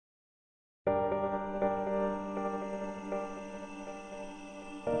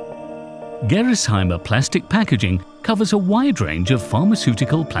Gerresheimer plastic packaging covers a wide range of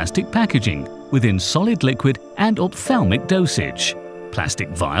pharmaceutical plastic packaging within solid, liquid and ophthalmic dosage, plastic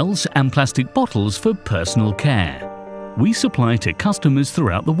vials and plastic bottles for personal care. We supply to customers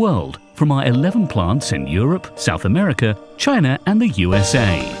throughout the world from our 11 plants in Europe, South America, China and the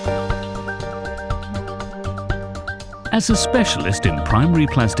USA. As a specialist in primary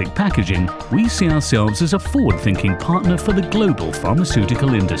plastic packaging, we see ourselves as a forward-thinking partner for the global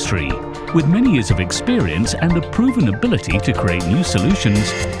pharmaceutical industry. With many years of experience and a proven ability to create new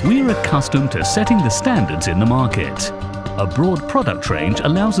solutions, we are accustomed to setting the standards in the market. A broad product range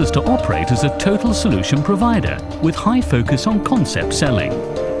allows us to operate as a total solution provider with high focus on concept selling.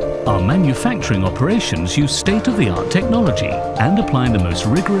 Our manufacturing operations use state-of-the-art technology and apply the most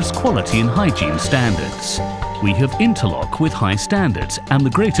rigorous quality and hygiene standards. We have interlock with high standards, and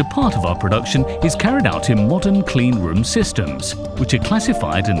the greater part of our production is carried out in modern clean room systems, which are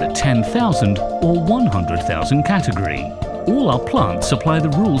classified in the 10,000 or 100,000 category. All our plants apply the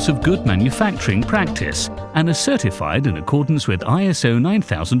rules of good manufacturing practice and are certified in accordance with ISO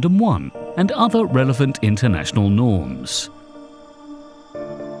 9001 and other relevant international norms.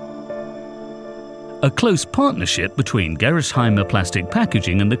 A close partnership between Gerresheimer plastic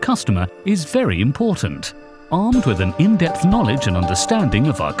packaging and the customer is very important. Armed with an in-depth knowledge and understanding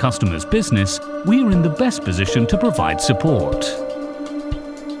of our customer's business, we are in the best position to provide support.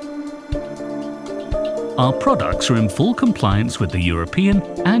 Our products are in full compliance with the European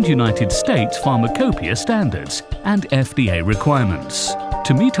and United States pharmacopoeia standards and FDA requirements.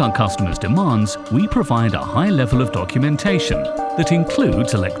 To meet our customers' demands, we provide a high level of documentation that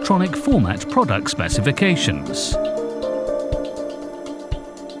includes electronic format product specifications.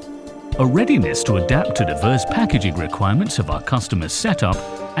 A readiness to adapt to diverse packaging requirements of our customers' setup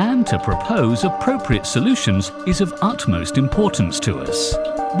and to propose appropriate solutions is of utmost importance to us.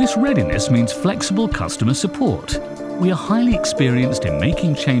 This readiness means flexible customer support. We are highly experienced in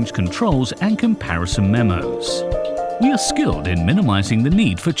making change controls and comparison memos. We are skilled in minimizing the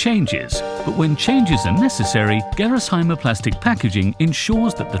need for changes, but when changes are necessary, Gerresheimer plastic packaging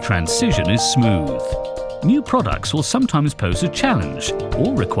ensures that the transition is smooth. New products will sometimes pose a challenge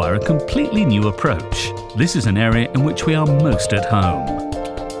or require a completely new approach. This is an area in which we are most at home.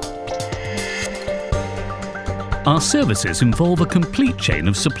 Our services involve a complete chain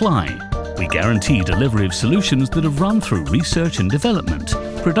of supply. We guarantee delivery of solutions that have run through research and development,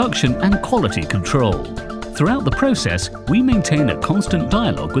 production and quality control. Throughout the process, we maintain a constant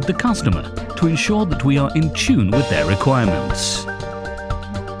dialogue with the customer to ensure that we are in tune with their requirements.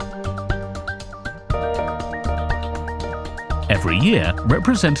 Every year,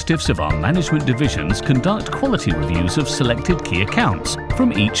 representatives of our management divisions conduct quality reviews of selected key accounts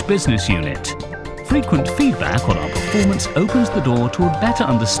from each business unit. Frequent feedback on our performance opens the door to a better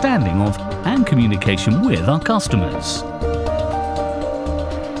understanding of and communication with our customers.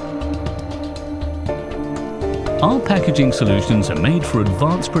 Our packaging solutions are made for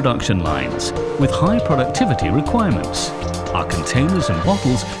advanced production lines with high productivity requirements. Our containers and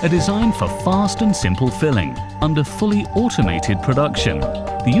bottles are designed for fast and simple filling under fully automated production.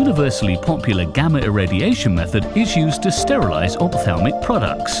 The universally popular gamma irradiation method is used to sterilize ophthalmic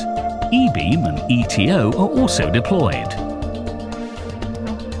products. E-beam and ETO are also deployed.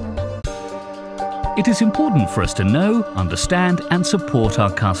 It is important for us to know, understand and support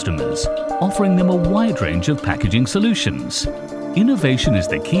our customers, offering them a wide range of packaging solutions. Innovation is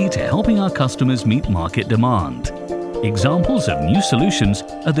the key to helping our customers meet market demand. Examples of new solutions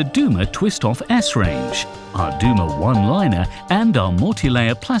are the Duma Twist-Off S range, our Duma one-liner and our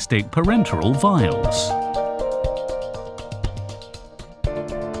multi-layer plastic parenteral vials.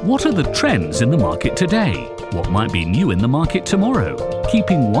 What are the trends in the market today? What might be new in the market tomorrow?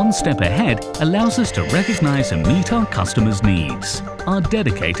 Keeping one step ahead allows us to recognize and meet our customers' needs. Our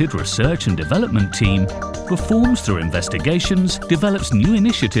dedicated research and development team performs through investigations, develops new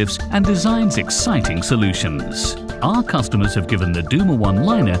initiatives and designs exciting solutions. Our customers have given the Duma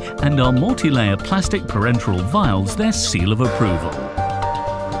one-liner and our multi-layer plastic parenteral vials their seal of approval.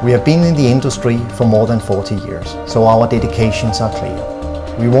 We have been in the industry for more than 40 years, so our dedications are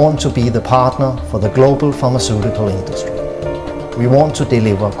clear. We want to be the partner for the global pharmaceutical industry. We want to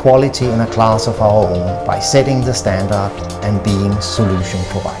deliver quality in a class of our own by setting the standard and being solution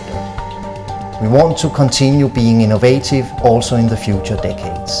provider. We want to continue being innovative also in the future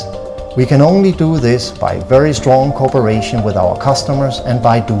decades. We can only do this by very strong cooperation with our customers and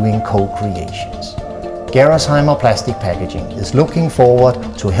by doing co-creations. Gerresheimer Plastic Packaging is looking forward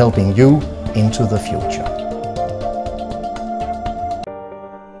to helping you into the future.